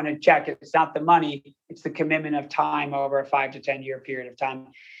give someone a check, it's not the money, it's the commitment of time over a 5 to 10 year period of time.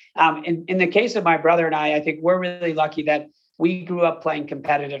 In the case of my brother and I think we're really lucky that we grew up playing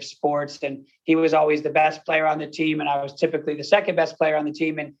competitive sports, and he was always the best player on the team, and I was typically the second best player on the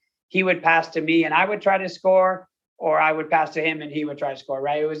team, and he would pass to me and I would try to score, or I would pass to him and he would try to score,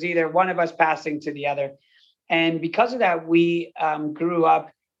 right? It was either one of us passing to the other. And because of that, we grew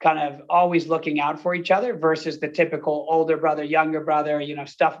up kind of always looking out for each other versus the typical older brother, younger brother,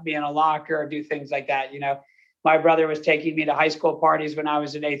 stuff me in a locker or do things like that. My brother was taking me to high school parties when I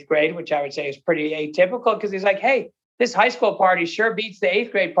was in 8th grade, which I would say is pretty atypical, because he's like, hey, this high school party sure beats the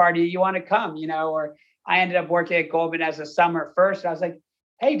 8th grade party. You want to come, or I ended up working at Goldman as a summer first. I was like,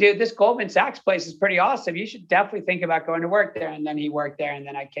 hey, dude, this Goldman Sachs place is pretty awesome. You should definitely think about going to work there. And then he worked there. And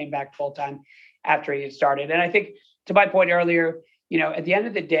then I came back full time after he had started. And I think, to my point earlier, at the end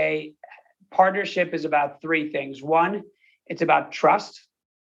of the day, partnership is about three things. One, it's about trust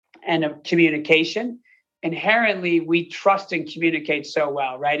and communication. Inherently, we trust and communicate so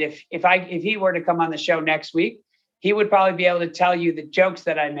well, right? If he were to come on the show next week, he would probably be able to tell you the jokes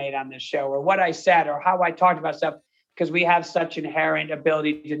that I made on this show, or what I said, or how I talked about stuff, because we have such inherent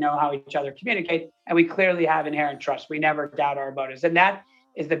ability to know how each other communicate, and we clearly have inherent trust. We never doubt our motives, and that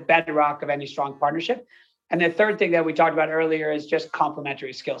is the bedrock of any strong partnership. And the third thing that we talked about earlier is just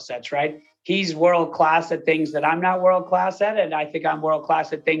complementary skill sets, right? He's world-class at things that I'm not world-class at, and I think I'm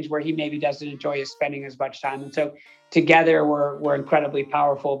world-class at things where he maybe doesn't enjoy spending as much time. And so together we're incredibly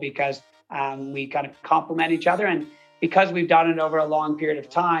powerful, because we kind of complement each other. And because we've done it over a long period of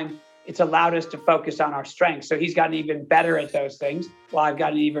time, it's allowed us to focus on our strengths. So he's gotten even better at those things, while I've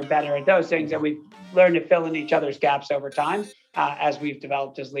gotten even better at those things. And we've learned to fill in each other's gaps over time as we've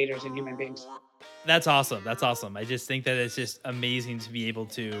developed as leaders and human beings. That's awesome. I just think that it's just amazing to be able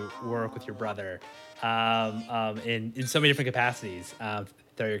to work with your brother in so many different capacities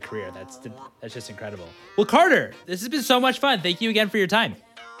throughout your career. That's just incredible. Well, Carter, this has been so much fun. Thank you again for your time.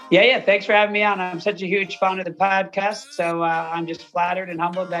 Yeah. Thanks for having me on. I'm such a huge fan of the podcast. So I'm just flattered and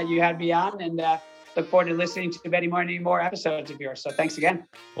humbled that you had me on, and look forward to listening to many more episodes of yours. So thanks again.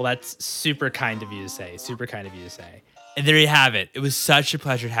 Well, that's super kind of you to say. And there you have it. It was such a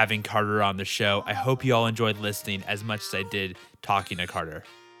pleasure having Carter on the show. I hope you all enjoyed listening as much as I did talking to Carter.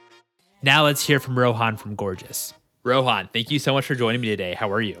 Now let's hear from Rohan from Gorgias. Rohan, thank you so much for joining me today.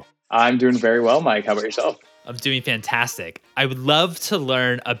 How are you? I'm doing very well, Mike. How about yourself? I'm doing fantastic. I would love to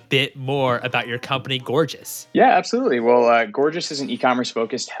learn a bit more about your company, Gorgias. Yeah, absolutely. Well, Gorgias is an e-commerce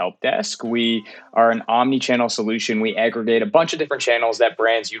focused help desk. We are an omni-channel solution. We aggregate a bunch of different channels that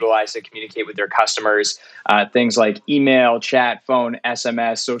brands utilize to communicate with their customers. Things like email, chat, phone,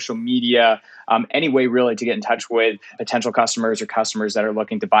 SMS, social media, any way really to get in touch with potential customers or customers that are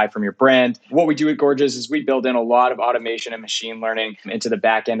looking to buy from your brand. What we do at Gorgias is we build in a lot of automation and machine learning into the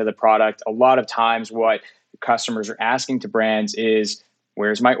back end of the product. A lot of times what customers are asking to brands is,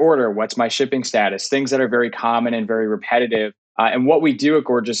 where's my order? What's my shipping status? Things that are very common and very repetitive. And what we do at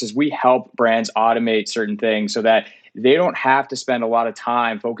Gorgeous is we help brands automate certain things so that they don't have to spend a lot of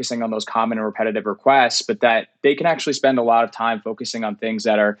time focusing on those common and repetitive requests, but that they can actually spend a lot of time focusing on things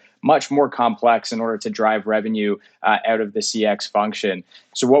that are much more complex in order to drive revenue out of the CX function.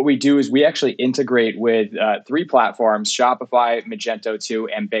 So what we do is we actually integrate with 3 platforms: Shopify, Magento 2,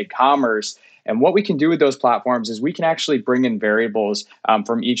 and BigCommerce. And what we can do with those platforms is we can actually bring in variables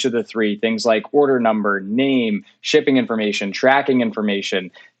from each of the 3, things like order number, name, shipping information, tracking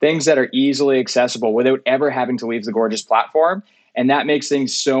information, things that are easily accessible without ever having to leave the Gorgeous platform. And that makes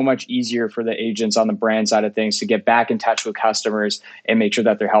things so much easier for the agents on the brand side of things to get back in touch with customers and make sure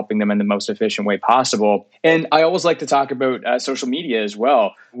that they're helping them in the most efficient way possible. And I always like to talk about social media as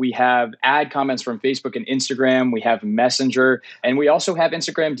well. We have ad comments from Facebook and Instagram. We have Messenger, and we also have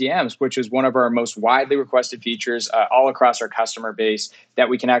Instagram DMs, which is one of our most widely requested features all across our customer base that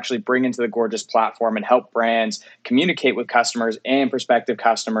we can actually bring into the Gorgeous platform and help brands communicate with customers and prospective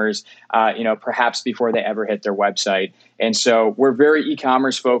customers, perhaps before they ever hit their website. And so we're very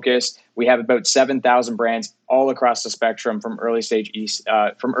e-commerce focused. We have about 7,000 brands all across the spectrum, from early stage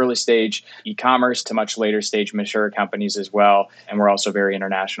e-commerce to much later stage mature companies as well. And we're also very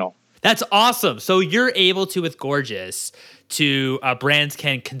international. That's awesome. So you're able to, with Gorgeous, to brands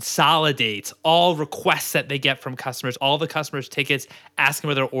can consolidate all requests that they get from customers, all the customers' tickets, asking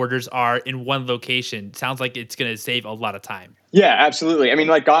where their orders are in one location. Sounds like it's going to save a lot of time. Yeah, absolutely. I mean,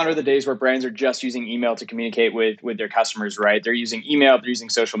 like, gone are the days where brands are just using email to communicate with their customers, right? They're using email, they're using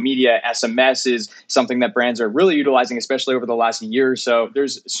social media. SMS is something that brands are really utilizing, especially over the last year or so.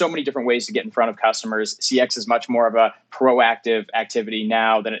 There's so many different ways to get in front of customers. CX is much more of a proactive activity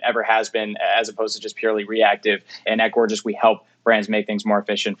now than it ever has been, as opposed to just purely reactive. And at Gorgeous, we help brands make things more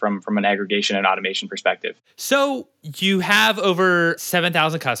efficient from an aggregation and automation perspective. So you have over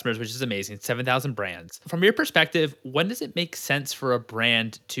 7,000 customers, which is amazing, 7,000 brands. From your perspective, when does it make sense for a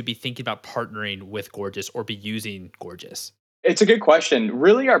brand to be thinking about partnering with Gorgeous or be using Gorgeous? It's a good question.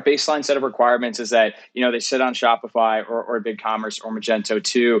 Really, our baseline set of requirements is that, they sit on Shopify or BigCommerce or Magento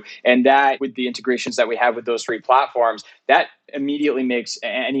 2. And that, with the integrations that we have with those 3 platforms, that immediately makes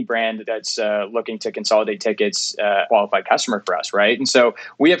any brand that's looking to consolidate tickets a qualified customer for us, right? And so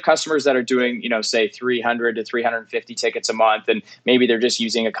we have customers that are doing, say 300 to 350 tickets a month, and maybe they're just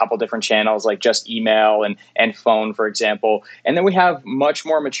using a couple different channels, like just email and phone, for example. And then we have much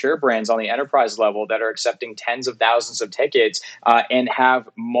more mature brands on the enterprise level that are accepting tens of thousands of tickets and have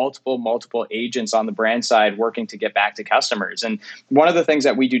multiple agents on the brand side working to get back to customers. And one of the things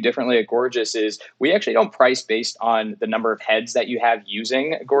that we do differently at Gorgeous is we actually don't price based on the number of heads that you have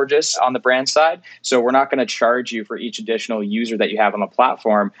using Gorgeous on the brand side. So we're not going to charge you for each additional user that you have on the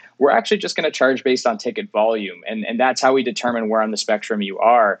platform. We're actually just going to charge based on ticket volume. And that's how we determine where on the spectrum you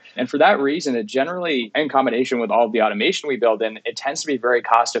are. And for that reason, it generally, in combination with all of the automation we build in, it tends to be very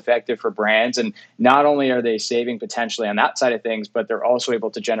cost effective for brands. And not only are they saving potentially on that side of things, but they're also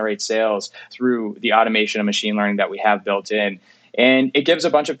able to generate sales through the automation and machine learning that we have built in. And it gives a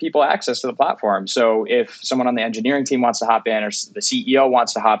bunch of people access to the platform. So if someone on the engineering team wants to hop in, or the CEO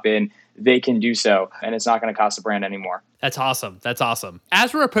wants to hop in, they can do so. And it's not going to cost the brand anymore. That's awesome. That's awesome.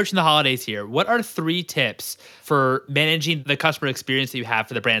 As we're approaching the holidays here, what are 3 tips for managing the customer experience that you have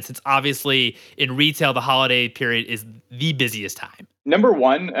for the brand? Since obviously in retail, the holiday period is the busiest time. Number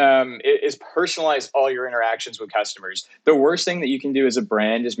 1 is personalize all your interactions with customers. The worst thing that you can do as a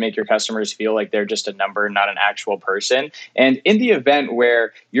brand is make your customers feel like they're just a number, not an actual person. And in the event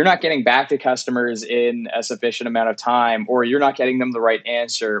where you're not getting back to customers in a sufficient amount of time, or you're not getting them the right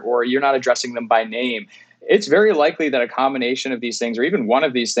answer, or you're not addressing them by name, it's very likely that a combination of these things, or even one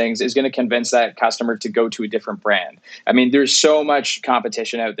of these things, is going to convince that customer to go to a different brand. I mean, there's so much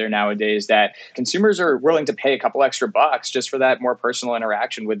competition out there nowadays that consumers are willing to pay a couple extra bucks just for that more personal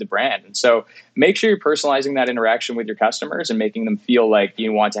interaction with the brand. And so make sure you're personalizing that interaction with your customers and making them feel like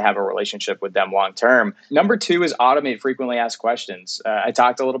you want to have a relationship with them long term. Number 2 is automate frequently asked questions. I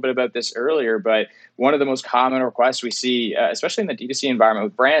talked a little bit about this earlier, but one of the most common requests we see, especially in the D2C environment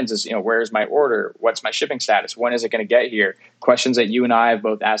with brands, is, where's my order? What's my shipping status? When is it going to get here? Questions that you and I have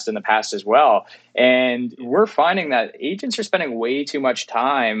both asked in the past as well. And we're finding that agents are spending way too much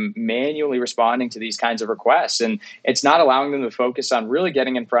time manually responding to these kinds of requests. And it's not allowing them to focus on really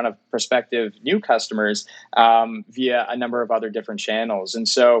getting in front of prospective new customers via a number of other different channels. And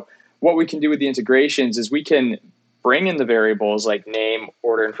so what we can do with the integrations is we can bring in the variables like name,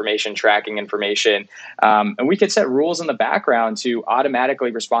 order information, tracking information, and we could set rules in the background to automatically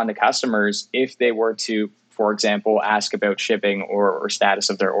respond to customers if they were to, for example, ask about shipping or status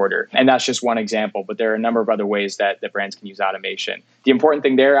of their order. And that's just one example, but there are a number of other ways that brands can use automation. The important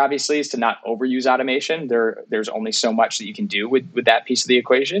thing there, obviously, is to not overuse automation. There's only so much that you can do with that piece of the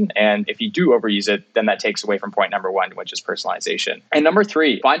equation. And if you do overuse it, then that takes away from point number one, which is personalization. And number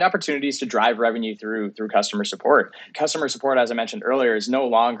three, find opportunities to drive revenue through customer support. Customer support, as I mentioned earlier, is no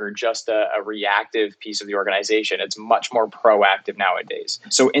longer just a reactive piece of the organization. It's much more proactive nowadays.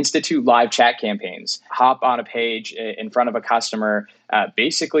 So institute live chat campaigns, hop on a page in front of a customer,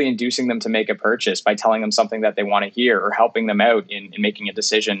 basically inducing them to make a purchase by telling them something that they want to hear or helping them out in making a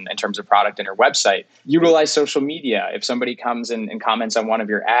decision in terms of product in your website. Utilize social media. If somebody comes and comments on one of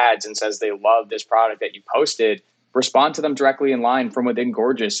your ads and says they love this product that you posted, respond to them directly in line from within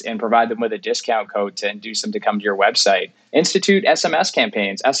Gorgias and provide them with a discount code to induce them to come to your website. Institute SMS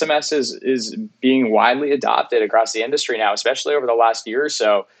campaigns. SMS is being widely adopted across the industry now, especially over the last year or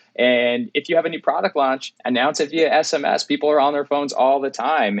so. And if you have a new product launch, announce it via SMS. People are on their phones all the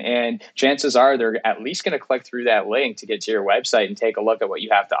time. And chances are they're at least going to click through that link to get to your website and take a look at what you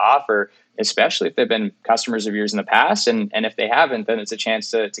have to offer, especially if they've been customers of yours in the past. And if they haven't, then it's a chance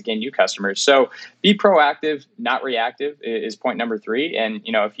to gain new customers. So be proactive, not reactive is point number three. And,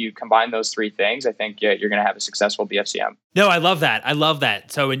 if you combine those three things, I think you're going to have a successful BFCM. No, I love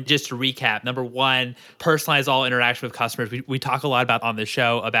that. So just to recap, number one, personalize all interaction with customers. We talk a lot about on the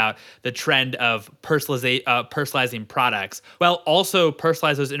show about the trend of personalizing products. Well, also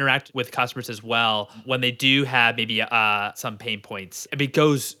personalize those interact with customers as well when they do have maybe some pain points. I mean, it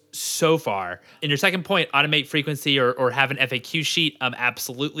goes so far. In your second point, automate frequency or have an FAQ sheet,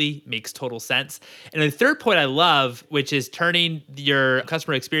 absolutely makes total sense. And the third point I love, which is turning your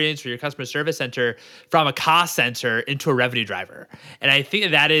customer experience or your customer service center from a cost center into a revenue driver. And I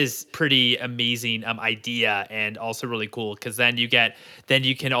think that is pretty amazing idea and also really cool because then you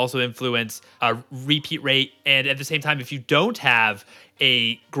can also influence a repeat rate. And at the same time, if you don't have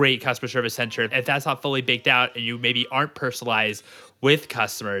a great customer service center, if that's not fully baked out and you maybe aren't personalized with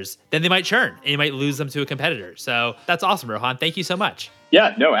customers, then they might churn and you might lose them to a competitor. So that's awesome, Rohan. Thank you so much.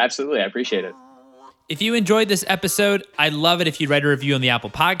 Yeah, no, absolutely. I appreciate it. If you enjoyed this episode, I'd love it if you'd write a review on the Apple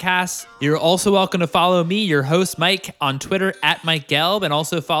Podcasts. You're also welcome to follow me, your host, Mike, on Twitter @MikeGelb, and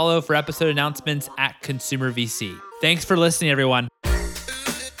also follow for episode announcements @ConsumerVC. Thanks for listening, everyone.